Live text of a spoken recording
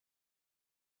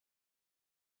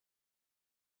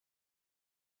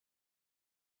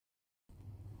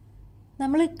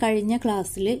നമ്മൾ കഴിഞ്ഞ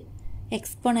ക്ലാസ്സിൽ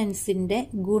എക്സ്പോണൻസിൻ്റെ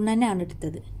ഗുണനാണ്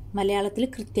എടുത്തത്. മലയാളത്തിൽ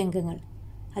കൃത്യങ്കങ്ങൾ,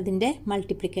 അതിൻ്റെ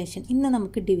മൾട്ടിപ്ലിക്കേഷൻ. ഇന്ന്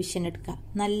നമുക്ക് ഡിവിഷൻ എടുക്കാം.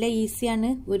 നല്ല ഈസിയാണ്,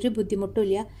 ഒരു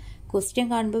ബുദ്ധിമുട്ടുമില്ല. ക്വസ്റ്റ്യൻ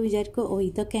കാണുമ്പോൾ വിചാരിക്കും ഓ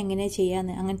ഇതൊക്കെ എങ്ങനെയാണ്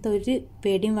ചെയ്യാന്ന്. അങ്ങനത്തെ ഒരു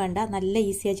പേടിയും വേണ്ട, നല്ല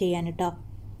ഈസിയാണ് ചെയ്യാൻ കേട്ടോ.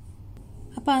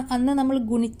 അപ്പം അന്ന് നമ്മൾ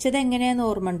ഗുണിച്ചത് എങ്ങനെയാണെന്ന്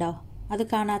ഓർമ്മ ഉണ്ടോ? അത്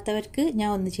കാണാത്തവർക്ക് ഞാൻ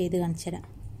ഒന്ന് ചെയ്ത് കാണിച്ചു തരാം.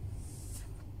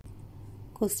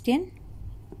 Question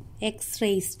X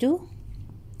raise to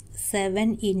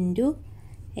 7 into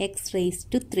X raise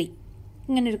to 3.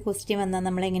 ഇങ്ങനൊരു ക്വസ്റ്റ്യൻ വന്നാൽ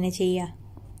നമ്മളെങ്ങനെ ചെയ്യുക?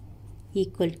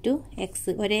 ഈക്വൽ ടു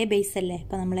എക്സ്, ഒരേ ബേസ് അല്ലേ,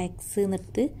 അപ്പോൾ നമ്മൾ എക്സ്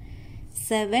നിർത്ത്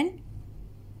 7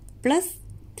 പ്ലസ്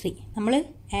 3 നമ്മൾ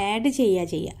ആഡ്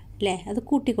ചെയ്യുക അല്ലേ, അത്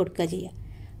കൂട്ടി കൊടുക്കുക ചെയ്യുക.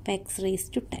 അപ്പോൾ എക്സ് റേസ്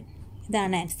ടു 10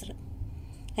 ഇതാണ് ആൻസർ.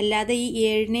 അല്ലാതെ ഈ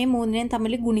 7നെയും 3നെയും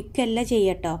തമ്മിൽ ഗുണിക്കല്ല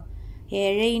ചെയ്യട്ടോ.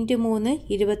 7 ഇൻറ്റു 3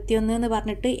 21 എന്ന്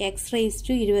പറഞ്ഞിട്ട് എക്സ് റേസ്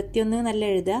ടു 21 എന്നല്ല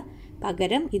എഴുതുക,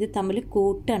 പകരം ഇത് തമ്മിൽ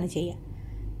കൂട്ടാണ് ചെയ്യുക.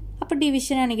 അപ്പോൾ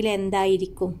ഡിവിഷൻ ആണെങ്കിൽ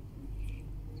എന്തായിരിക്കും?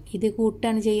 ഇത്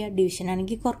കൂട്ടാണ് ചെയ്യുക, ഡിവിഷൻ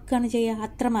ആണെങ്കിൽ കുറക്കാണ് ചെയ്യുക,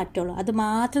 അത്ര മാറ്റമുള്ളൂ. അത്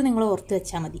മാത്രം നിങ്ങൾ ഓർത്ത്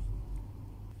വെച്ചാൽ മതി.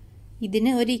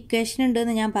 ഇതിന് ഒരു ഇക്വേഷൻ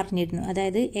ഉണ്ടെന്ന് ഞാൻ പറഞ്ഞിരുന്നു.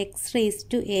 അതായത് X raise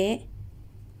to A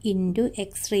into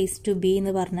X raise to B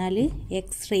എന്ന് പറഞ്ഞാൽ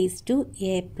X raise to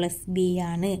A plus B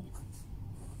ആണ്.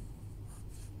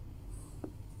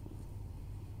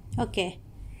 ഓക്കെ,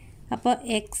 അപ്പോൾ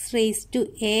X raise to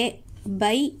A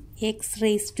by X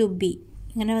raise to B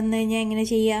ഇങ്ങനെ വന്നു കഴിഞ്ഞാൽ എങ്ങനെ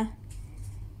ചെയ്യുക?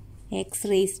 X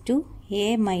raise to A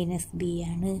minus B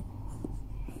ആണ്.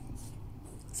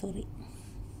 സോറി,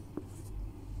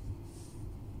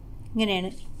 ഇങ്ങനെയാണ്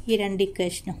ഈ രണ്ട്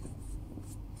ഇക്വേഷനും.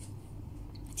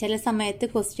 ചില സമയത്ത്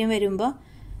ക്വസ്റ്റ്യൻ വരുമ്പോൾ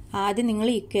ആദ്യം നിങ്ങൾ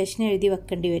ഇക്വേഷൻ എഴുതി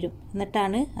വെക്കേണ്ടി വരും,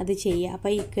 എന്നിട്ടാണ് അത് ചെയ്യുക.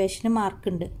 അപ്പോൾ ഈ ഇക്വേഷന്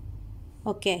മാർക്കുണ്ട്.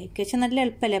 ഓക്കെ, ഇക്വേഷൻ നല്ല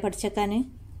എളുപ്പമല്ലേ പഠിച്ചേക്കാൻ?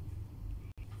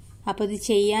 അപ്പോൾ ഇത്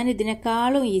ചെയ്യാൻ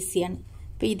ഇതിനേക്കാളും ഈസിയാണ്.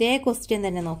 അപ്പോൾ ഇതേ ക്വസ്റ്റ്യൻ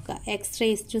തന്നെ നോക്കുക. X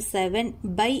raise to 7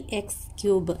 by X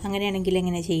cube അങ്ങനെയാണെങ്കിൽ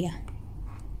എങ്ങനെ ചെയ്യുക?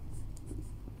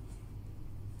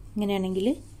 ഇങ്ങനെയാണെങ്കിൽ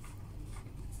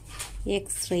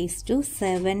X raise to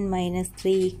 7 minus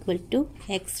 3 equal to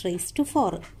X raise to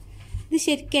 4. ഇത്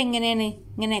ശരിക്കും എങ്ങനെയാണ്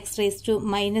ഇങ്ങനെ എക്സ് റേസ് ടു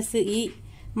മൈനസ്, ഈ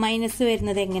മൈനസ്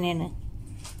വരുന്നത് എങ്ങനെയാണ്?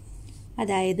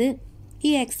 അതായത്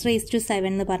ഈ എക്സ് റേസ് ടു 7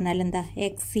 എന്ന് പറഞ്ഞാൽ എന്താ?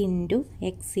 X into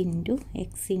X into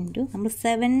X into നമ്മൾ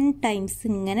 7 ടൈംസ്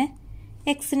ഇങ്ങനെ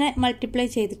എക്സിനെ മൾട്ടിപ്ലൈ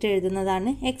ചെയ്തിട്ട്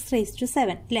എഴുതുന്നതാണ് എക്സ് റേസ് ടു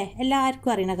 7 അല്ലേ? എല്ലാവർക്കും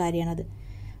അറിയുന്ന കാര്യമാണത്.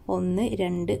 1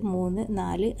 2 3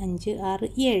 4 5 6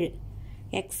 7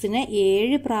 എക്സിനെ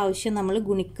 7 പ്രാവശ്യം നമ്മൾ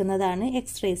ഗുണിക്കുന്നതാണ്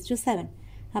എക്സ് റേസ് ടു 7.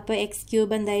 അപ്പോൾ എക്സ്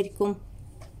ക്യൂബ് എന്തായിരിക്കും?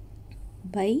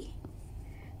 ബൈ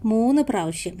 3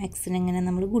 പ്രാവശ്യം എക്സിനെ ഇങ്ങനെ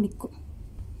നമ്മൾ ഗുണിക്കും.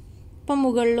 അപ്പം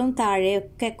മുകളിലും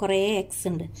താഴെയൊക്കെ കുറേ എക്സ്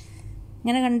ഉണ്ട്.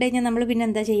 ഇങ്ങനെ കണ്ടു കഴിഞ്ഞാൽ നമ്മൾ പിന്നെ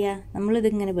എന്താ ചെയ്യുക?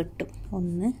 നമ്മളിതിങ്ങനെ വെട്ടും.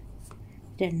 1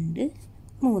 2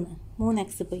 3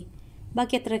 എക്സ് പോയി.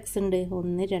 ബാക്കി എത്ര എക്സ് ഉണ്ട്?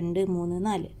 1 2 3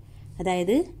 4.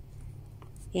 അതായത്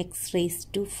എക്സ് റേസ്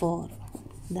ടു 4.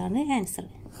 ഇതാണ് ആൻസർ.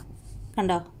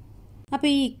 കണ്ടോ? അപ്പോൾ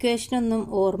ഈ ഇക്വേഷനൊന്നും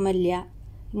ഓർമ്മയില്ല,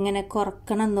 ഇങ്ങനെ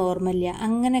കുറക്കണം എന്ന് ഓർമ്മയില്ല,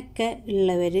 അങ്ങനെയൊക്കെ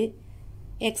ഉള്ളവർ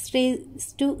എക്സ്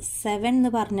റേസ് ടു 7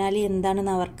 എന്ന് പറഞ്ഞാൽ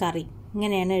എന്താണെന്ന് അവർക്കറിയും,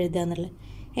 ഇങ്ങനെയാണ് എഴുതുക എന്നുള്ളത്.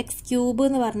 എക്സ് ക്യൂബ്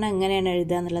എന്ന് പറഞ്ഞാൽ ഇങ്ങനെയാണ്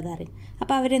എഴുതുക എന്നുള്ളത് അറിയും.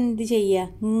 അപ്പോൾ അവരെന്ത് ചെയ്യുക?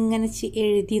 ഇങ്ങനെ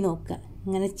എഴുതി നോക്കുക,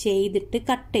 ഇങ്ങനെ ചെയ്തിട്ട്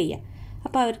കട്ട് ചെയ്യുക.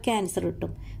 അപ്പോൾ അവർക്ക് ആൻസർ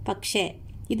കിട്ടും. പക്ഷേ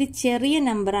ഇത് ചെറിയ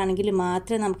നമ്പർ ആണെങ്കിൽ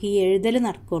മാത്രമേ നമുക്ക് ഈ എഴുതൽ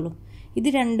നടക്കുകയുള്ളൂ. ഇത്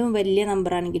രണ്ടും വലിയ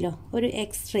നമ്പർ ആണെങ്കിലോ, ഒരു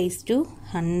X raise to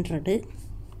 100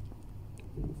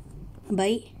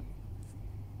 by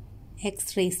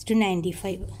X raise to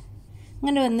 95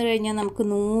 അങ്ങനെ വന്നു കഴിഞ്ഞാൽ നമുക്ക്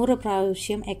 100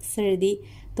 പ്രാവശ്യം എക്സ് എഴുതി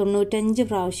 95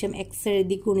 പ്രാവശ്യം എക്സ്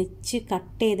എഴുതി ഗുണിച്ച്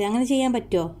കട്ട് ചെയ്ത് അങ്ങനെ ചെയ്യാൻ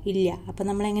പറ്റുമോ? ഇല്ല. അപ്പം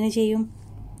നമ്മളെങ്ങനെ ചെയ്യും?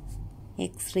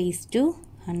 X raise to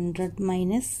 100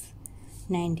 minus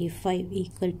 95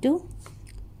 equal to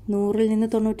 100ൽ നിന്ന്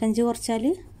 95 കുറച്ചാൽ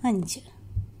 5.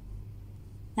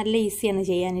 നല്ല ഈസിയാണ്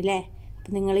ചെയ്യാനല്ലേ?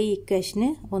 അപ്പം നിങ്ങൾ ഈ ഇക്വേഷന്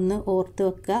ഒന്ന് ഓർത്ത്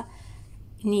വെക്കുക.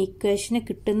 ഇനി ഇക്വേഷന്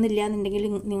കിട്ടുന്നില്ല എന്നുണ്ടെങ്കിൽ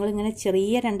നിങ്ങളിങ്ങനെ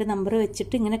ചെറിയ 2 നമ്പർ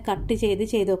വെച്ചിട്ട് ഇങ്ങനെ കട്ട് ചെയ്ത്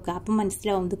വെക്കുക. അപ്പം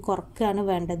മനസ്സിലാവും ഇത് കുറക്കാണ്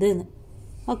വേണ്ടത് എന്ന്.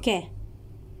 ഓക്കെ,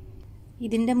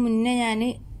 ഇതിൻ്റെ മുന്നേ ഞാൻ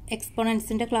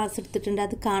എക്സ്പോണൻസിൻ്റെ ക്ലാസ് എടുത്തിട്ടുണ്ട്,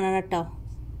 അത് കാണണം കേട്ടോ.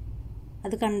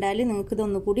 അത് കണ്ടാൽ നിങ്ങൾക്ക്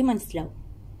ഇതൊന്നുകൂടി മനസ്സിലാവും.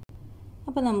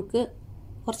 അപ്പോൾ നമുക്ക്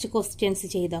കുറച്ച് ക്വസ്റ്റ്യൻസ്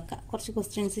ചെയ്ത് നോക്കാം. കുറച്ച്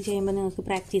ക്വസ്റ്റ്യൻസ് ചെയ്യുമ്പോൾ നിങ്ങൾക്ക്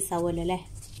പ്രാക്ടീസ് ആവുമല്ലോ അല്ലേ?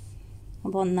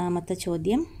 അപ്പോൾ ഒന്നാമത്തെ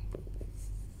ചോദ്യം,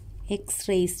 X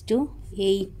raise to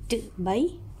 8 by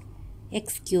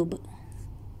X cube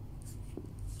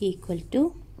equal to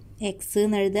X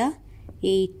എന്ന് എഴുതുക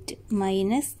 8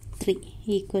 minus 3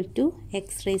 equal to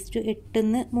X raise to 8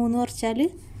 3 കുറച്ചാൽ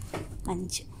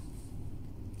 5.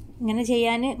 ഇങ്ങനെ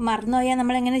ചെയ്യാൻ മറന്നുപോയാൽ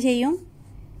നമ്മളെങ്ങനെ ചെയ്യും?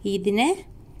 ഇതിനെ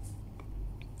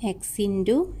X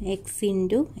into X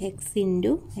into X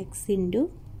into X into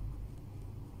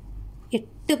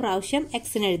 8 8 പ്രാവശ്യം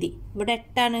എക്സിന് എഴുതി. ഇവിടെ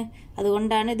 8 ആണ്,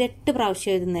 അതുകൊണ്ടാണ് ഇത് 8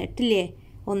 പ്രാവശ്യം എഴുതുന്നത്. 8 ഇല്ലേ?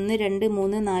 1 2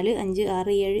 3 4 5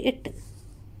 6 7 8.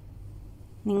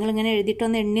 നിങ്ങളിങ്ങനെ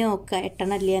എഴുതിയിട്ടൊന്ന് എണ്ണി നോക്കുക 8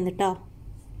 എണ്ണം അല്ലേ എന്നിട്ടോ.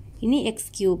 ഇനി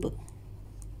എക്സ് ക്യൂബ്,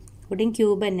 ഇവിടെയും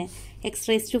ക്യൂബ് തന്നെ. എക്സ്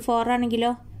റേസ് ടു 4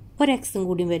 ആണെങ്കിലോ ഒരു എക്സും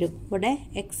കൂടി വരും. ഇവിടെ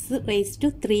എക്സ് റേസ് ടു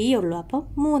 3 ഉള്ളൂ, അപ്പം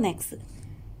 3x.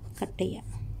 കട്ട് ചെയ്യാം,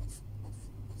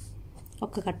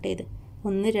 ഒക്കെ കട്ട് ചെയ്ത്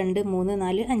 1 2 3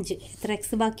 4 5. എത്ര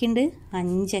എക്സ് ബാക്കിയുണ്ട്?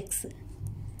 5x.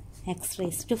 എക്സ്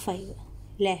റേസ് ടു 5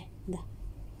 അല്ലേ? ഇതാ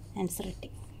ആൻസർ കിട്ടി.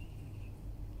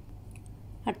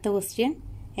 അടുത്ത question,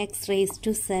 X raise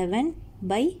to 7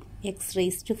 by X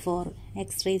raise to 4.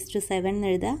 X raise to 7 എന്ന്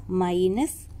എഴുതുക,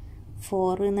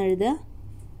 -4 എന്ന് എഴുതുക,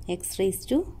 എക്സ് റേസ്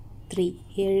ടു 3.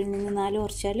 7 നിന്ന് 4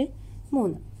 കുറച്ചാൽ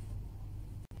 3.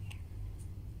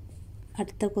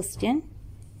 അടുത്ത question,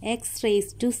 X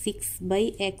raise to 6 by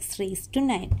X raise to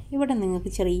 9. ഇവിടെ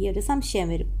നിങ്ങൾക്ക് ചെറിയൊരു സംശയം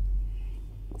വരും.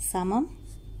 സമം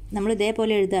നമ്മൾ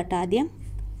ഇതേപോലെ എഴുതുക കേട്ടോ. ആദ്യം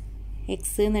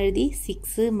എക്സ് എന്ന് എഴുതി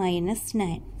 6 -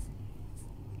 9.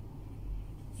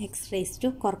 എക്സ് റേസ് ടു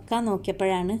കുറക്കാൻ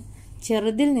നോക്കിയപ്പോഴാണ്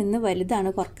ചെറുതിൽ നിന്ന് വലുതാണ്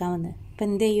കുറക്കാൻ വന്നത്. അപ്പം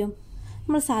എന്ത് ചെയ്യും?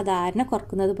 നമ്മൾ സാധാരണ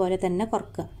കുറക്കുന്നത് പോലെ തന്നെ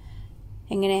കുറക്കുക.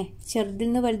 എങ്ങനെ? ചെറുതിൽ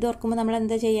നിന്ന് വലുത് കുറക്കുമ്പോൾ നമ്മൾ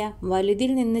എന്താ ചെയ്യുക?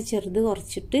 വലുതിൽ നിന്ന് ചെറുത്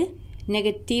കുറച്ചിട്ട്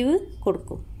നെഗറ്റീവ്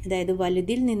കൊടുക്കും. അതായത്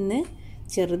വലുതിൽ നിന്ന്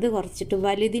ചെറുത് കുറച്ചിട്ട്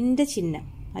വലുതിൻ്റെ ചിഹ്നം,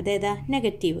 അതേതാ?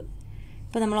 നെഗറ്റീവ്.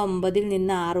 അപ്പോൾ നമ്മൾ 9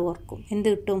 നിന്ന് 6 കുറക്കും. എന്ത്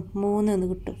കിട്ടും? 3 എന്ന്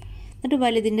കിട്ടും. എന്നിട്ട്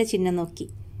വലുതിൻ്റെ ചിഹ്നം നോക്കി,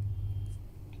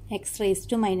 എക്സ് റേസ്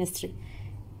ടു -3.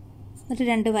 എന്നിട്ട്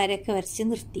 2 വരയൊക്കെ വരച്ച്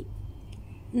നിർത്തി.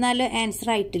 എന്നാലും ആൻസർ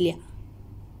ആയിട്ടില്ല.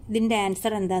 ഇതിൻ്റെ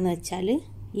ആൻസർ എന്താണെന്ന് വെച്ചാൽ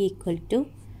ഈക്വൽ ടു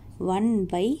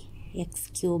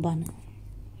 1/x³ ആണ്.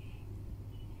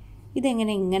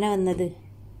 ഇതെങ്ങനെ ഇങ്ങനെ വന്നത്?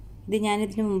 ഇത്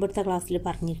ഞാനിതിന് മുമ്പത്തെ ക്ലാസ്സിൽ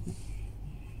പറഞ്ഞിരുന്നു.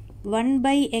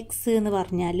 1/x എന്ന്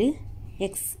പറഞ്ഞാൽ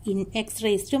എക്സ്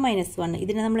റേസ് ടു -1.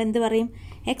 ഇതിനെ നമ്മൾ എന്ത് പറയും?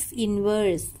 എക്സ്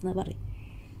ഇൻവേഴ്സ് എന്ന് പറയും.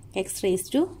 X raise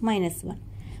to -1.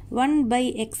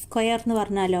 1/x² എന്ന്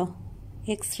പറഞ്ഞാലോ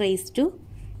എക്സ് റേസ് ടു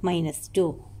 -2.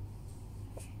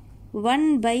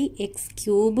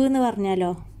 1/x³ എന്ന്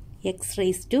പറഞ്ഞാലോ എക്സ്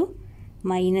റേസ് ടു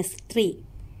 -3.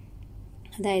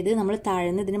 അതായത് നമ്മൾ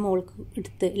താഴ്ന്ന് ഇതിന് മുകൾക്ക്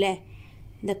എടുത്ത് അല്ലേ?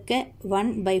 ഇതൊക്കെ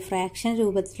 1 ഫ്രാക്ഷൻ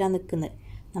രൂപത്തിലാണ് നിൽക്കുന്നത്.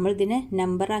 നമ്മളിതിനെ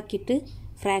നമ്പറാക്കിയിട്ട്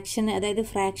ഫ്രാക്ഷൻ, അതായത്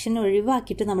ഫ്രാക്ഷൻ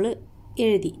ഒഴിവാക്കിയിട്ട് നമ്മൾ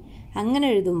എഴുതി. അങ്ങനെ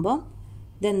എഴുതുമ്പോൾ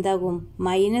ഇതെന്താകും?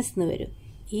 മൈനസ് എന്ന് വരും.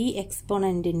 ഈ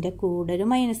എക്സ്പോണൻറ്റിൻ്റെ കൂടെ ഒരു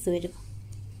മൈനസ് വരും.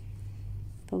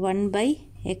 അപ്പോൾ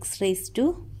 1/x റേസ് ടു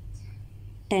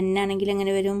 10 ആണെങ്കിൽ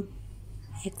എങ്ങനെ വരും?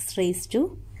 X raise to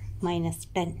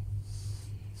 -10.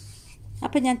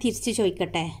 അപ്പം ഞാൻ തിരിച്ച്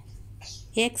ചോദിക്കട്ടെ,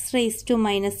 എക്സ് റേസ് ടു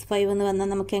 -5 എന്ന് വന്നാൽ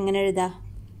നമുക്ക് എങ്ങനെ എഴുതാം?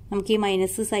 നമുക്ക് ഈ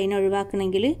minus sign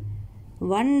ഒഴിവാക്കണമെങ്കിൽ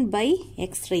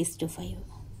 1/x raise to 5.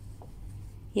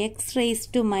 X raise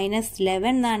to -11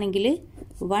 എന്നാണെങ്കിൽ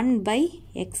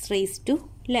 1/x റേസ് ടു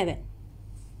 11.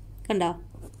 കണ്ടോ?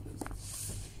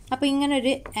 അപ്പോൾ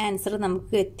ഇങ്ങനൊരു ആൻസർ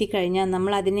നമുക്ക് എത്തിക്കഴിഞ്ഞാൽ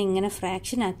നമ്മൾ അതിനെ ഇങ്ങനെ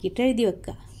ഫ്രാക്ഷൻ ആക്കിയിട്ട് എഴുതി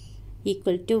വെക്കുക,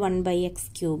 ഈക്വൽ ടു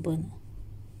 1/x³ എന്ന്.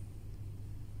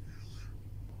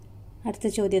 അടുത്ത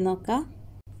ചോദ്യം നോക്കാം.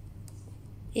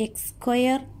 x²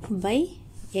 /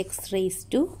 x raise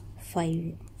to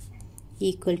 5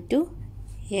 equal to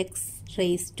X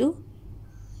raise to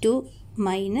 2 -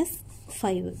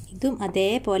 5. ഇതും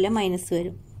അതേപോലെ മൈനസ്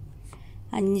വരും.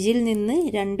 5 നിന്ന്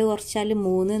 2 കുറച്ചാൽ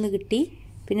 3 എന്ന് കിട്ടി.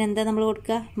 പിന്നെ എന്താ നമ്മൾ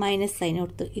കൊടുക്കുക? മൈനസ് സൈൻ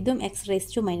കൊടുത്തു. ഇതും എക്സ് റേസ്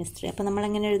ടു -3. അപ്പോൾ നമ്മൾ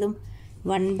എങ്ങനെ എഴുതും?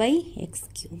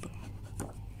 1/x³.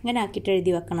 ഇങ്ങനെ ആക്കിയിട്ട്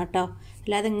എഴുതി വെക്കണം കേട്ടോ.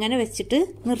 അല്ലാതെ ഇങ്ങനെ വെച്ചിട്ട്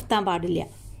നിർത്താൻ പാടില്ല.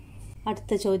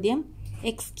 അടുത്ത ചോദ്യം,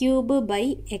 x³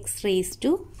 / x raise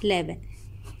to 11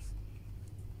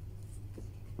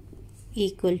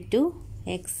 equal to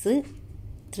X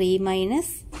 3 -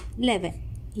 11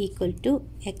 equal to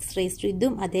X raise to,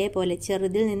 ഇതും അതേപോലെ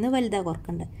ചെറുതിൽ നിന്ന് വലുതാ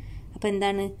കുറക്കേണ്ടത്. അപ്പോൾ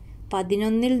എന്താണ്?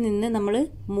 11 നിന്ന് നമ്മൾ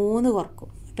 3 കുറക്കും.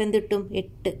 അപ്പോൾ എന്ത് കിട്ടും?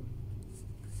 8.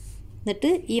 എന്നിട്ട്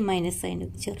ഈ മൈനസ് സൈൻ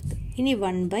ചേർത്ത്. ഇനി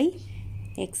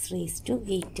 1/x റേസ് ടു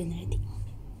 8 എന്ന് എഴുതി.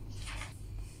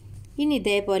 ഇനി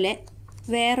ഇതേപോലെ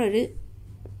വേറൊരു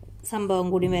സംഭവം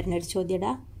കൂടി വരുന്നൊരു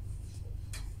ചോദ്യടാ.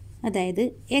 അതായത്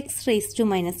എക്സ് റേസ് ടു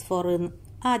 -4 എന്ന്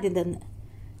ആദ്യം തന്ന്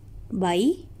ബൈ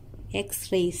എക്സ്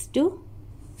റേസ് ടു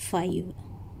 5.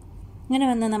 ഇങ്ങനെ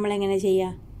വന്നാൽ നമ്മളെങ്ങനെ ചെയ്യുക?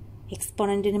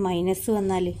 എക്സ്പോണൻറ്റിന് മൈനസ്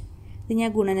വന്നാൽ, ഇത് ഞാൻ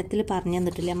ഗുണനത്തിൽ പറഞ്ഞു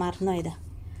തന്നിട്ടില്ല, മറന്നുപോയതാ.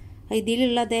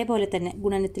 ഇതിലുള്ള അതേപോലെ തന്നെ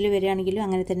ഗുണനത്തിൽ വരികയാണെങ്കിലും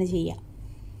അങ്ങനെ തന്നെ ചെയ്യാം.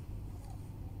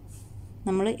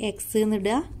 നമ്മൾ എക്സ്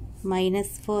എന്നിടുക,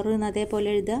 -4 എന്ന് അതേപോലെ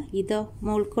എഴുതുക. ഇതോ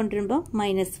മുകളിൽ കൊണ്ടുവരുമ്പോൾ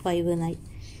 -5 എന്നായി.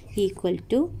 Equal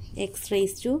to X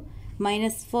raise to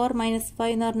 -4 -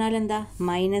 5 എന്ന് പറഞ്ഞാൽ എന്താ?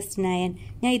 -9.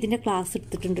 ഞാൻ ഇതിൻ്റെ ക്ലാസ്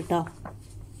എടുത്തിട്ടുണ്ട് കേട്ടോ.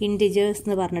 ഇൻറ്റിജേഴ്സ്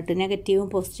എന്ന് പറഞ്ഞിട്ട് നെഗറ്റീവും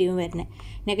പോസിറ്റീവും വരുന്നത്.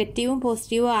 നെഗറ്റീവും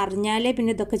പോസിറ്റീവും അറിഞ്ഞാലേ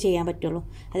പിന്നെ ഇതൊക്കെ ചെയ്യാൻ പറ്റുള്ളൂ.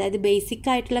 അതായത് ബേസിക്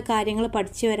ആയിട്ടുള്ള കാര്യങ്ങൾ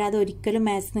പഠിച്ചു വരാതെ ഒരിക്കലും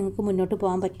മാത്സ് നിങ്ങൾക്ക് മുന്നോട്ട്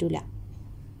പോകാൻ പറ്റില്ല.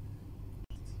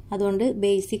 അതുകൊണ്ട്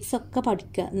ബേസിക്സ് ഒക്കെ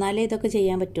പഠിക്കുക, എന്നാലേ ഇതൊക്കെ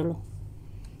ചെയ്യാൻ പറ്റുള്ളൂ.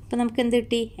 അപ്പോൾ നമുക്ക് എന്ത്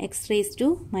കിട്ടി?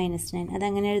 x⁻⁻9.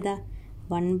 അതങ്ങനെ എഴുതാം,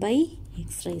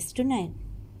 1/x⁻⁹.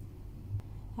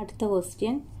 അടുത്ത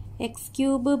ക്വസ്റ്റ്യൻ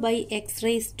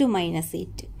x³/x⁻⁸.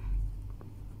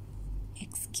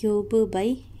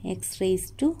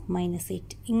 x³/x⁻⁸.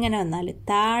 ഇങ്ങനെ വന്നാൽ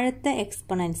താഴത്തെ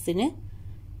എക്സ്പൊണൻസിന്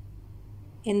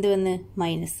എന്ത് വന്ന്?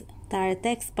 മൈനസ്. താഴത്തെ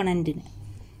എക്സ്പൊണൻറ്റിന്.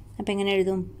 അപ്പോൾ എങ്ങനെ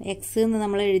എഴുതും? എക്സ് എന്ന്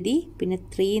നമ്മൾ എഴുതി, പിന്നെ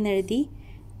 3 എന്ന് എഴുതി.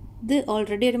 ഇത്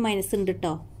ഓൾറെഡി ഒരു മൈനസ് ഉണ്ട്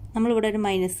കേട്ടോ. നമ്മളിവിടെ ഒരു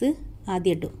മൈനസ്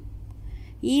ആദ്യം ഇടും.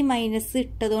 ഈ മൈനസ്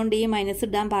ഇട്ടതുകൊണ്ട് ഈ മൈനസ്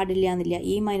ഇടാൻ പാടില്ല എന്നില്ല,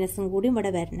 ഈ മൈനസും കൂടി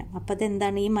ഇവിടെ വരണം. അപ്പോൾ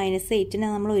അതെന്താണ്? ഈ -8നെ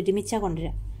നമ്മൾ ഒരുമിച്ചാണ്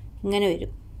കൊണ്ടുവരാം. ഇങ്ങനെ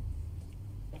വരും.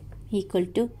 Equal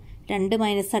to 2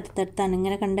 minus അടുത്തടുത്താണ്.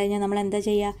 ഇങ്ങനെ കണ്ടു കഴിഞ്ഞാൽ നമ്മൾ എന്താ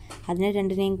ചെയ്യുക? അതിനെ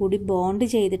രണ്ടിനെയും കൂടി ബോണ്ട്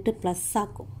ചെയ്തിട്ട് പ്ലസ്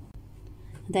ആക്കും.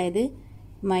 അതായത്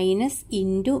മൈനസ്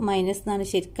ഇൻറ്റു മൈനസ് എന്നാണ്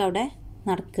ശരിക്കും അവിടെ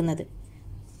നടക്കുന്നത്.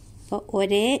 അപ്പോൾ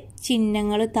ഒരേ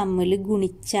ചിഹ്നങ്ങൾ തമ്മിൽ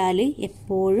ഗുണിച്ചാൽ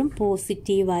എപ്പോഴും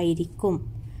പോസിറ്റീവായിരിക്കും.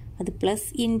 അത് പ്ലസ്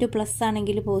ഇൻറ്റു പ്ലസ്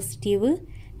ആണെങ്കിൽ പോസിറ്റീവ്,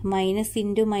 മൈനസ്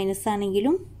ഇൻറ്റു മൈനസ്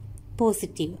ആണെങ്കിലും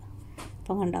പോസിറ്റീവ്.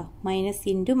 അപ്പം കണ്ടോ? മൈനസ്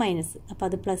ഇൻറ്റു മൈനസ്, അപ്പോൾ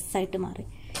അത് പ്ലസ് ആയിട്ട് മാറി.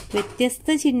 വ്യത്യസ്ത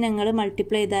ചിഹ്നങ്ങൾ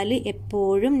മൾട്ടിപ്ലൈ ചെയ്താൽ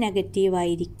എപ്പോഴും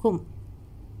നെഗറ്റീവായിരിക്കും.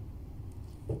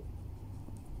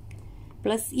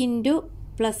 പ്ലസ് ഇൻറ്റു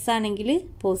പ്ലസ് ആണെങ്കിൽ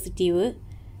പോസിറ്റീവ്,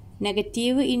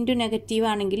 നെഗറ്റീവ് ഇൻറ്റു നെഗറ്റീവ്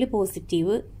ആണെങ്കിൽ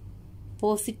പോസിറ്റീവ്,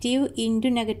 പോസിറ്റീവ് ഇൻറ്റു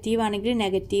നെഗറ്റീവ് ആണെങ്കിൽ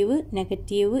നെഗറ്റീവ്,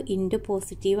 നെഗറ്റീവ് ഇൻറ്റു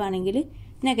പോസിറ്റീവ് ആണെങ്കിൽ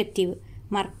നെഗറ്റീവ്.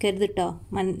 മറക്കരുത് കേട്ടോ,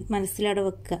 മനസ്സിലവിടെ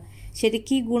വെക്കുക.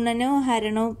 ശരിക്കും ഈ ഗുണനവും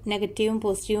ഹരണവും നെഗറ്റീവും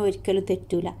പോസിറ്റീവും ഒരിക്കലും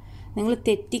തെറ്റൂല. നിങ്ങൾ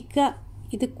തെറ്റിക്കുക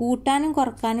ഇത് കൂട്ടാനും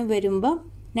കുറക്കാനും വരുമ്പോൾ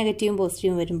നെഗറ്റീവും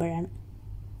പോസിറ്റീവും വരുമ്പോഴാണ്.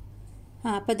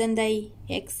 അപ്പോൾ ഇതെന്തായി?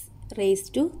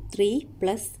 x⁻³ +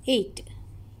 8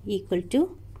 equal to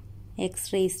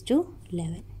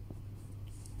x⁻11.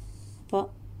 അപ്പോൾ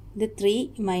ഇത് 3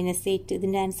 - 8,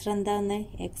 ഇതിൻ്റെ ആൻസർ എന്താന്ന്?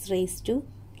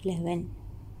 x⁻11.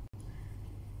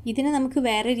 ഇതിനെ നമുക്ക്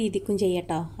വേറെ രീതിക്കും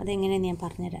ചെയ്യട്ടോ. അതെങ്ങനെയാണ് ഞാൻ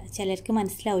പറഞ്ഞുതരാം. ചിലർക്ക്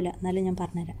മനസ്സിലാവില്ല, എന്നാലും ഞാൻ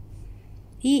പറഞ്ഞുതരാം.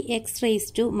 ഈ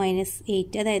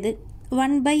x⁻⁻8, അതായത്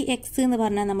 1/x എന്ന്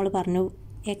പറഞ്ഞാൽ നമ്മൾ പറഞ്ഞു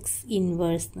x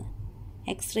ഇൻവേഴ്സ്,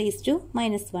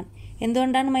 x⁻⁻1.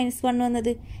 എന്തുകൊണ്ടാണ് -1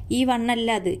 വന്നത്? ഈ 1 അല്ല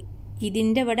അത്,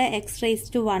 ഇതിൻ്റെ ഇവിടെ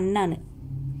x⁻1 ആണ്.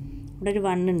 ഇവിടെ ഒരു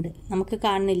 1 ഉണ്ട്, നമുക്ക്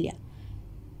കാണുന്നില്ല.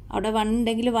 അവിടെ 1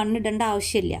 ഉണ്ടെങ്കിൽ 1 ഇടേണ്ട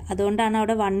ആവശ്യമില്ല. അതുകൊണ്ടാണ്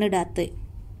അവിടെ 1 ഇടാത്തത്.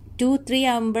 2, 3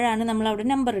 ആകുമ്പോഴാണ് നമ്മൾ അവിടെ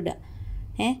നമ്പർ ഇടുക.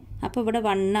 അപ്പോൾ ഇവിടെ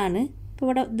 1 ആണ്. അപ്പോൾ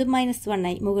ഇവിടെ ഇത് -1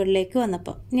 ആയി മുകളിലേക്ക്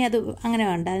വന്നപ്പോൾ. ഇനി അത് അങ്ങനെ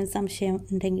വേണ്ട, അതിന് സംശയം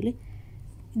ഉണ്ടെങ്കിൽ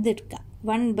ഇതെടുക്കാം.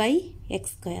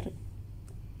 1/x²,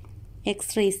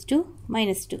 x⁻².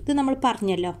 ഇത് നമ്മൾ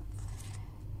പറഞ്ഞല്ലോ.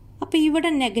 അപ്പോൾ ഇവിടെ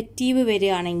നെഗറ്റീവ്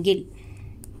വരികയാണെങ്കിൽ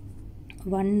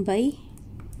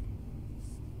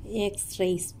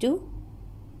 1/x⁻²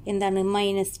 എന്താണ്?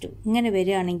 -2. ഇങ്ങനെ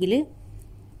വരികയാണെങ്കിൽ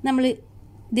നമ്മൾ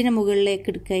ഇതിനെ മുകളിലേക്ക്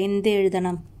എടുക്കുക. എന്ത്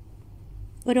എഴുതണം?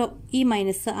 ഈ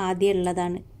മൈനസ് ആദ്യം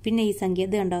ഉള്ളതാണ്. പിന്നെ ഈ സംഖ്യ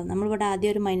ഇത് ഉണ്ടാവും. നമ്മളിവിടെ ആദ്യം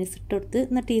ഒരു മൈനസ് ഇട്ട് കൊടുത്ത്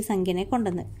എന്നിട്ട് ഈ സംഖ്യനെ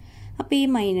കൊണ്ടുവന്ന്. അപ്പോൾ ഈ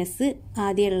മൈനസ്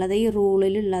ആദ്യം ഉള്ളത് ഈ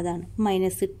റൂളിലുള്ളതാണ്.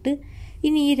 മൈനസ് ഇട്ട്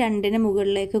ഇനി ഈ 2നെ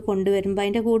മുകളിലേക്ക് കൊണ്ടുവരുമ്പോൾ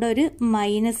അതിൻ്റെ കൂടെ ഒരു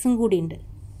മൈനസും കൂടി ഉണ്ട്.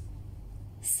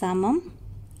 സമം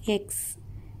എക്സ്.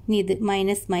 ഇനി ഇത്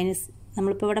മൈനസ്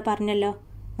നമ്മളിപ്പോൾ ഇവിടെ പറഞ്ഞല്ലോ,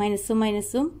 മൈനസും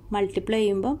മൾട്ടിപ്ലൈ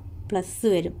ചെയ്യുമ്പോൾ പ്ലസ്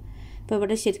വരും. അപ്പോൾ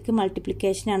ഇവിടെ ശരിക്കും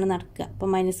മൾട്ടിപ്ലിക്കേഷനാണ് നടക്കുക. അപ്പോൾ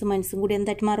മൈനസും കൂടി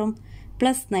എന്തായിട്ട് മാറും?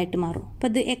 പ്ലസ് എന്നായിട്ട് മാറും. അപ്പോൾ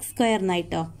ഇത് x²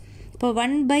 എന്നായിട്ടോ. അപ്പോൾ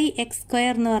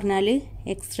 1/x² എന്ന് പറഞ്ഞാൽ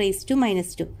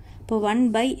x⁻². അപ്പോൾ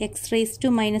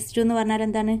 1/x⁻² എന്ന് പറഞ്ഞാൽ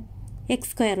എന്താണ്?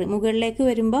 x². മുകളിലേക്ക്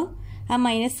വരുമ്പോൾ ആ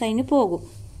മൈനസ് സൈന് പോകും.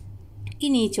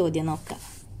 ഇനി ഈ ചോദ്യം നോക്കാം.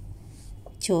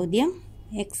 ചോദ്യം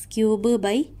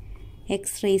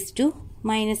x³/x⁻⁸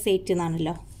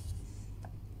 എന്നാണല്ലോ.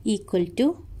 ഈക്വൽ ടു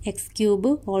x³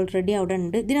 ഓൾറെഡി അവിടെ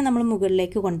ഉണ്ട്. ഇതിനെ നമ്മൾ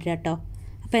മുകളിലേക്ക് കൊണ്ടുവരാം കേട്ടോ.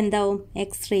 അപ്പോൾ എന്താവും?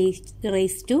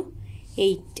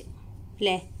 x⁻8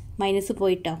 അല്ലേ? മൈനസ്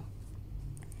പോയിട്ടോ.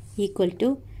 ഈക്വൽ ടു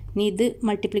ഇനി ഇത്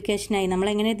മൾട്ടിപ്ലിക്കേഷനായി.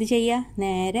 നമ്മളെങ്ങനെ ഇത് ചെയ്യുക?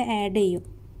 നേരെ ആഡ് ചെയ്യും.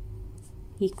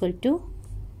 Equal to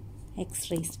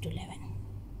x⁻11.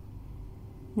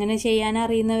 ഇങ്ങനെ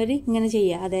ചെയ്യാനറിയുന്നവർ ഇങ്ങനെ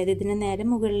ചെയ്യുക. അതായത് ഇതിനെ നേരെ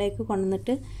മുകളിലേക്ക്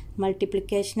കൊണ്ടുവന്നിട്ട്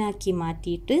മൾട്ടിപ്ലിക്കേഷനാക്കി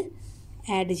മാറ്റിയിട്ട്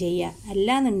ആഡ് ചെയ്യുക.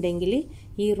 അല്ലാന്നുണ്ടെങ്കിൽ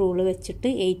ഈ റൂള് വെച്ചിട്ട്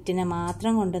 8നെ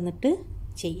മാത്രം കൊണ്ടുവന്നിട്ട്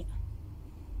ചെയ്യുക.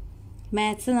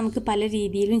 മാത്സ് നമുക്ക് പല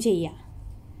രീതിയിലും ചെയ്യാം.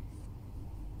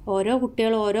 ഓരോ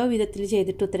കുട്ടികൾ ഓരോ വിധത്തിൽ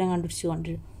ചെയ്തിട്ട് ഉത്തരം കണ്ടുപിടിച്ച്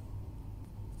കൊണ്ടുവരും.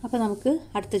 അപ്പോൾ നമുക്ക്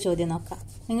അടുത്ത ചോദ്യം നോക്കാം.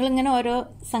 നിങ്ങളിങ്ങനെ ഓരോ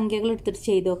സംഖ്യകൾ എടുത്തിട്ട്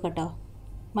ചെയ്ത് നോക്കാം കേട്ടോ.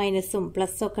 മൈനസും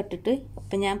പ്ലസ്സും ഒക്കെ ഇട്ടിട്ട്.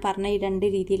 അപ്പം ഞാൻ പറഞ്ഞ ഈ 2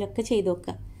 രീതിയിലൊക്കെ ചെയ്ത്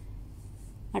നോക്കുക.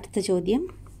 അടുത്ത ചോദ്യം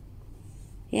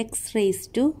X raise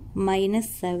to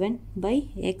 -7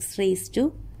 X raise to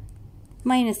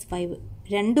 -5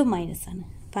 രണ്ടും മൈനസാണ്.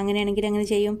 അപ്പം അങ്ങനെയാണെങ്കിൽ എങ്ങനെ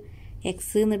ചെയ്യും?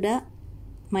 എക്സ് എന്നിടുക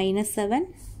 -7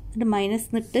 എന്നിട്ട് മൈനസ്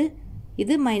എന്നിട്ട്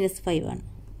ഇത് -5 ആണ്.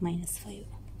 -5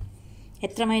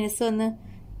 എത്ര മൈനസ് വന്ന്?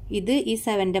 ഇത് ഈ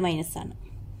 7ൻ്റെ മൈനസാണ്.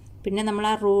 പിന്നെ നമ്മൾ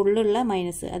ആ റൂളിലുള്ള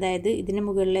മൈനസ്, അതായത് ഇതിന്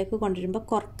മുകളിലേക്ക് കൊണ്ടുവരുമ്പോൾ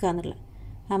കുറക്കുക എന്നുള്ള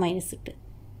ആ മൈനസ് ഇട്ട്,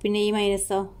 പിന്നെ ഈ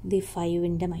മൈനസോ ഇത്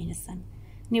 5ൻ്റെ മൈനസാണ്.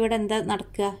 ഇനി ഇവിടെ എന്താ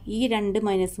നടക്കുക? ഈ രണ്ട്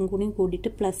മൈനസും കൂടിയിട്ട്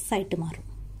പ്ലസ് ആയിട്ട് മാറും.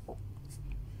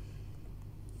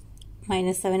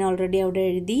 -7 ഓൾറെഡി അവിടെ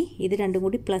എഴുതി, ഇത് രണ്ടും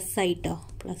കൂടി പ്ലസ് ആയിട്ടോ,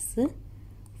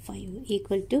 +5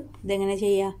 ഈക്വൽ ടു ഇതെങ്ങനെ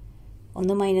ചെയ്യുക?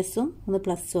 ഒന്ന് മൈനസും ഒന്ന്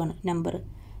പ്ലസ്സും ആണ് നമ്പർ.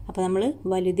 അപ്പോൾ നമ്മൾ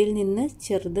വലുതിൽ നിന്ന്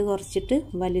ചെറുത് കുറച്ചിട്ട്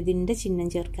വലുതിൻ്റെ ചിഹ്നം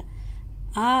ചേർക്കുക.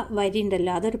 ആ വരി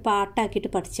ഉണ്ടല്ലോ അതൊരു പാട്ടാക്കിയിട്ട്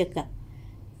പഠിച്ചേക്കുക.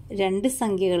 രണ്ട്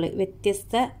സംഖ്യകൾ,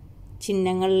 വ്യത്യസ്ത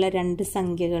ചിഹ്നങ്ങളുള്ള രണ്ട്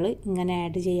സംഖ്യകൾ ഇങ്ങനെ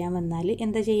ആഡ് ചെയ്യാൻ വന്നാൽ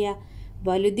എന്താ ചെയ്യുക?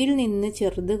 വലുതിൽ നിന്ന്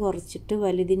ചെറുത് കുറച്ചിട്ട്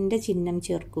വലുതിൻ്റെ ചിഹ്നം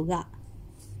ചേർക്കുക.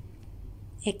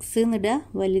 എക്സ് എന്നിടുക,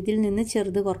 വലുതിൽ നിന്ന്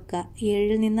ചെറുത് കുറക്കുക.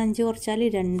 7ൽ നിന്ന് 5 കുറച്ചാൽ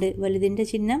 2, വലുതിൻ്റെ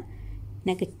ചിഹ്നം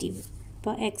നെഗറ്റീവ്.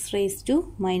 അപ്പോൾ എക്സ് റേസ് ടു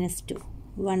 -2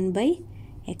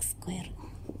 1/x².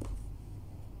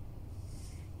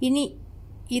 ഇനി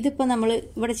ഇതിപ്പോൾ നമ്മൾ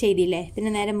ഇവിടെ ചെയ്തില്ലേ,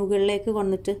 ഇതിൻ്റെ നേരെ മുകളിലേക്ക്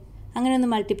കൊണ്ടിട്ട് അങ്ങനെ ഒന്ന്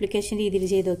മൾട്ടിപ്ലിക്കേഷൻ രീതിയിൽ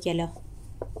ചെയ്ത് നോക്കിയാലോ.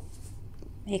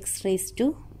 X raise to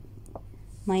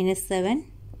 -7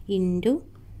 into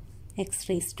X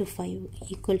raise to 5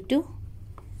 equal to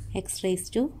X raise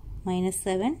to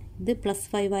 -7 ഇത്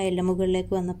 +5 ആയല്ലോ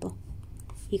മുകളിലേക്ക് വന്നപ്പോൾ,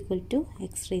 equal to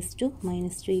X raise to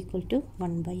 -2 equal to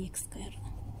 1/x².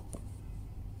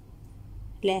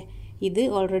 അല്ലേ? ഇത്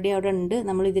ഓൾറെഡി അവിടെ ഉണ്ട്,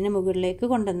 നമ്മൾ ഇതിന് മുകളിലേക്ക്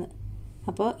കൊണ്ടുവന്ന്.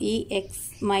 അപ്പോൾ ഈ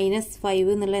x-5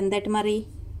 എന്നുള്ള എന്തായിട്ട് മാറി?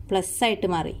 പ്ലസ് ആയിട്ട്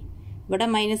മാറി. ഇവിടെ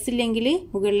മൈനസ് ഇല്ലെങ്കിൽ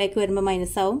മുകളിലേക്ക് വരുമ്പോൾ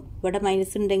മൈനസ് ആവും, ഇവിടെ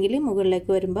മൈനസ് ഉണ്ടെങ്കിൽ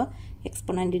മുകളിലേക്ക് വരുമ്പോൾ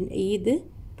എക്സ്പോണൻറ്റിൻ്റെ ഇത്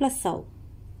പ്ലസ് ആവും.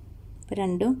 അപ്പോൾ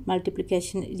രണ്ടും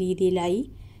മൾട്ടിപ്ലിക്കേഷൻ രീതിയിലായി.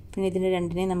 പിന്നെ ഇതിൻ്റെ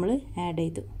രണ്ടിനെ നമ്മൾ ആഡ്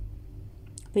ചെയ്തു.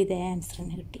 അപ്പോൾ ഇതേ ആൻസർ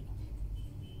തന്നെ കിട്ടി.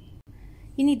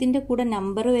 ഇനി ഇതിൻ്റെ കൂടെ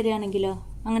നമ്പർ വരികയാണെങ്കിലോ,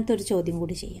 അങ്ങനത്തെ ഒരു ചോദ്യം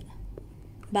കൂടി ചെയ്യാം.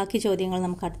 ബാക്കി ചോദ്യങ്ങൾ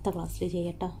നമുക്ക് അടുത്ത ക്ലാസ്സിൽ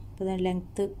ചെയ്യട്ടോ. അപ്പോൾ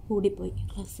ലെങ്ത്ത് കൂടിപ്പോയി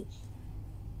ക്ലാസ്.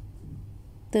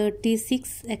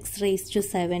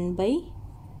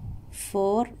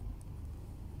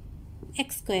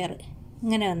 36x⁴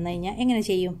 ഇങ്ങനെ വന്നു കഴിഞ്ഞാൽ എങ്ങനെ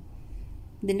ചെയ്യും?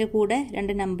 ഇതിൻ്റെ കൂടെ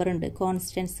രണ്ട് നമ്പർ ഉണ്ട്,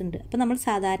 കോൺസ്റ്റൻസ് ഉണ്ട്. അപ്പോൾ നമ്മൾ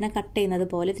സാധാരണ കട്ട് ചെയ്യുന്നത്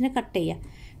പോലെ ഇതിനെ കട്ട് ചെയ്യാം.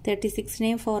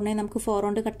 36നെയും 4നെയും നമുക്ക് 4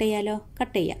 കൊണ്ട് കട്ട് ചെയ്യാമല്ലോ,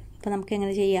 കട്ട് ചെയ്യാം. അപ്പോൾ നമുക്ക്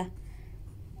എങ്ങനെ ചെയ്യാം?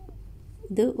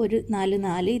 ഇത് ഒരു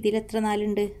 4 ഇതിൽ എത്ര 4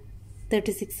 ഉണ്ട്?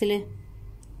 36ൽ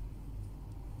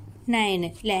 9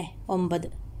 അല്ലേ, 9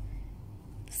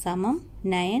 സമം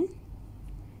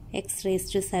 9x⁴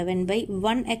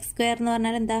 എന്ന്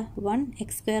പറഞ്ഞാൽ എന്താ?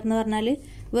 1x² എന്ന് പറഞ്ഞാൽ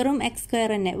വെറും x²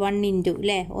 തന്നെ, 1 ഇൻറ്റു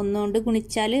അല്ലേ, ഒന്നുകൊണ്ട്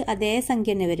ഗുണിച്ചാൽ അതേ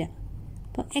സംഖ്യ തന്നെ വരിക.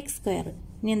 അപ്പോൾ x².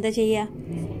 ഇനി എന്താ ചെയ്യുക?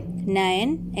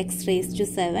 9x⁴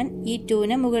 ഈ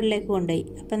 2നെ മുകളിലേക്ക് കൊണ്ടുപോയി,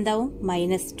 അപ്പോൾ എന്താവും?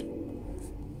 -2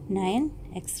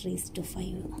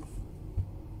 9x⁵.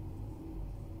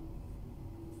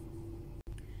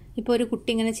 ഇപ്പോൾ ഒരു കുട്ടി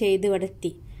ഇങ്ങനെ ചെയ്ത് ഇവിടെ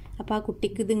എത്തി. അപ്പോൾ ആ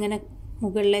കുട്ടിക്ക് ഇതിങ്ങനെ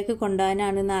മുകളിലേക്ക്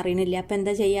കൊണ്ടുപോകാനാണെന്ന് അറിയണില്ല. അപ്പോൾ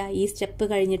എന്താ ചെയ്യുക? ഈ സ്റ്റെപ്പ്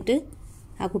കഴിഞ്ഞിട്ട്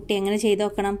ആ കുട്ടി എങ്ങനെ ചെയ്ത്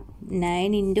നോക്കണം?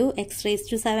 9 ഇൻറ്റു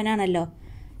x⁴ ആണല്ലോ,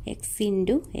 x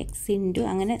ഇൻറ്റു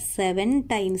അങ്ങനെ 7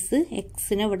 ടൈംസ്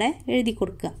എക്സിന് ഇവിടെ എഴുതി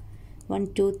കൊടുക്കുക. 1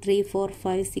 2 3 4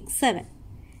 5 6 7.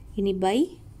 ഇനി ബൈ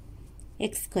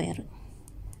x²,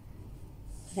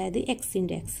 അതായത് x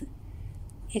ഇൻറ്റു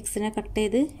എക്സിനെ കട്ട്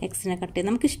ചെയ്ത്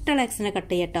നമുക്ക് ഇഷ്ടമുള്ള എക്സിനെ കട്ട്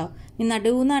ചെയ്യാം കേട്ടോ. ഇനി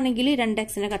നടുവെന്നാണെങ്കിൽ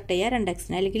 2xനെ കട്ട് ചെയ്യുക,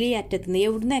 2xനെ, അല്ലെങ്കിൽ ഈ അറ്റത്തുനിന്ന്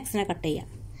എവിടുന്ന് എക്സിനെ കട്ട് ചെയ്യാം.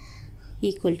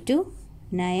 ഈക്വൽ ടു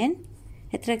 9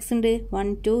 എത്ര എക്സ് ഉണ്ട്?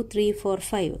 1 2 3 4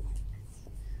 5.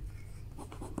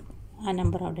 ആ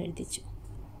നമ്പർ അവിടെ എഴുതിച്ചു.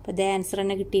 അപ്പോൾ ഇതേ ആൻസർ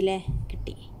തന്നെ കിട്ടിയില്ലേ?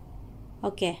 കിട്ടി.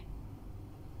 ഓക്കെ.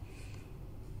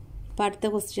 അപ്പോൾ അടുത്ത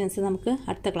ക്വസ്റ്റ്യൻസ് നമുക്ക്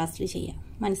അടുത്ത ക്ലാസ്സിൽ ചെയ്യാം.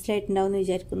 മനസ്സിലായിട്ടുണ്ടാവും എന്ന്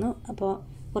വിചാരിക്കുന്നു. അപ്പോൾ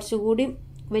കുറച്ചുകൂടി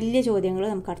വലിയ ചോദ്യങ്ങൾ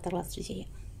നമുക്ക് അടുത്ത ക്ലാസ്സിൽ ചെയ്യാം.